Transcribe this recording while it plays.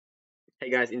Hey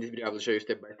guys, in this video I will show you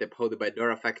step by step how to buy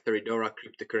Dora Factory Dora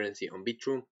cryptocurrency on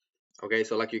Bitrue. Okay,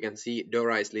 so like you can see,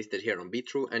 Dora is listed here on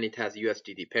Bitrue and it has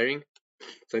USDT pairing.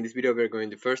 So in this video we're going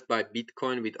to first buy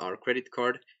Bitcoin with our credit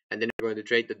card, and then we're going to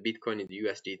trade that Bitcoin into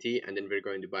USDT, and then we're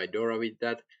going to buy Dora with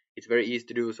that. It's very easy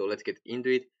to do, so let's get into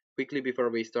it. Quickly before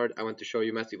we start, I want to show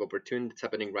you massive opportunity that's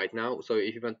happening right now. So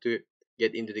if you want to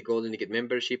get into the golden ticket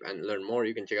membership and learn more,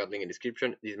 you can check out link in the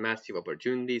description. This is massive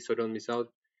opportunity, so don't miss out.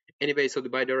 Anyway, so to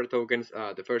buy Dora tokens,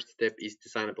 the first step is to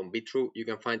sign up on Bitrue. You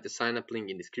can find the sign up link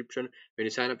in description. When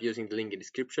you sign up using the link in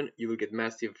description, you will get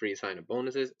massive free sign up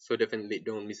bonuses. So definitely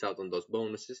don't miss out on those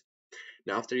bonuses.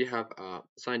 Now, after you have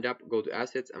signed up, go to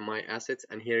assets and my assets,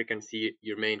 and here you can see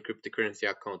your main cryptocurrency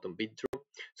account on Bitrue.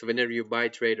 So whenever you buy,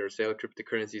 trade, or sell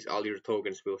cryptocurrencies, all your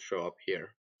tokens will show up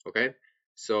here. Okay,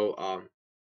 so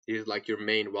this is like your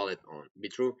main wallet on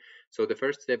Bitrue. So the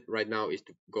first step right now is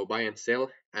to go buy and sell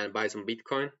and buy some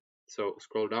Bitcoin. So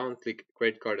scroll down, click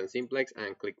credit card and Simplex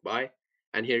and click buy.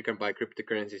 And here you can buy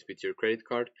cryptocurrencies with your credit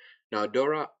card. Now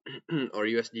Dora or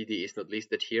USDT is not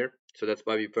listed here. So that's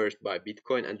why we first buy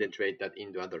Bitcoin and then trade that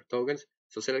into other tokens.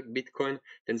 So select Bitcoin,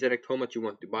 then select how much you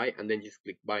want to buy and then just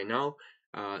click buy now.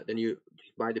 Then you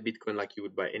buy the Bitcoin like you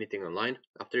would buy anything online.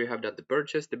 After you have done the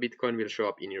purchase, the Bitcoin will show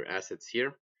up in your assets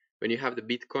here. When you have the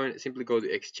Bitcoin, simply go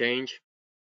to exchange,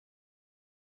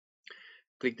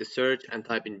 click the search and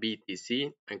type in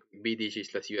BTC and click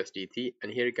BTC/USDT,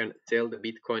 and here you can sell the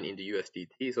Bitcoin into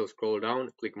USDT. So scroll down,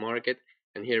 click market,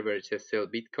 and here where it says sell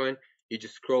Bitcoin, you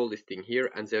just scroll this thing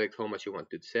here and select how much you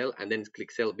want to sell, and then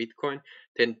click sell Bitcoin.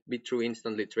 Then Bitrue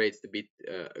instantly trades the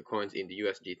Bitcoins into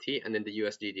USDT, and then the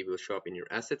USDT will show up in your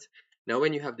assets. Now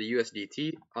when you have the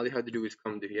USDT, all you have to do is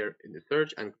come to here in the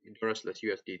search and click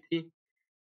Dora/USDT,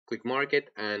 click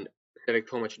market and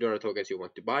select how much Dora tokens you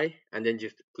want to buy, and then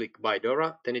just click buy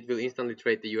Dora. Then it will instantly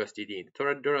trade the USDT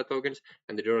into Dora tokens,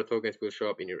 and the Dora tokens will show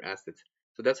up in your assets.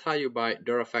 So that's how you buy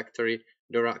Dora Factory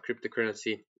Dora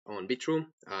cryptocurrency on Bitrue.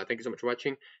 Thank you so much for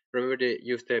watching. Remember to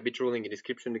use the Bitrue link in the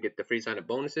description to get the free sign up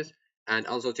bonuses, and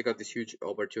also check out this huge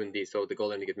opportunity. So the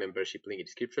golden ticket membership link in the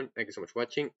description. Thank you so much for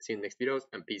watching. See you in the next videos,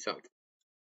 and peace out.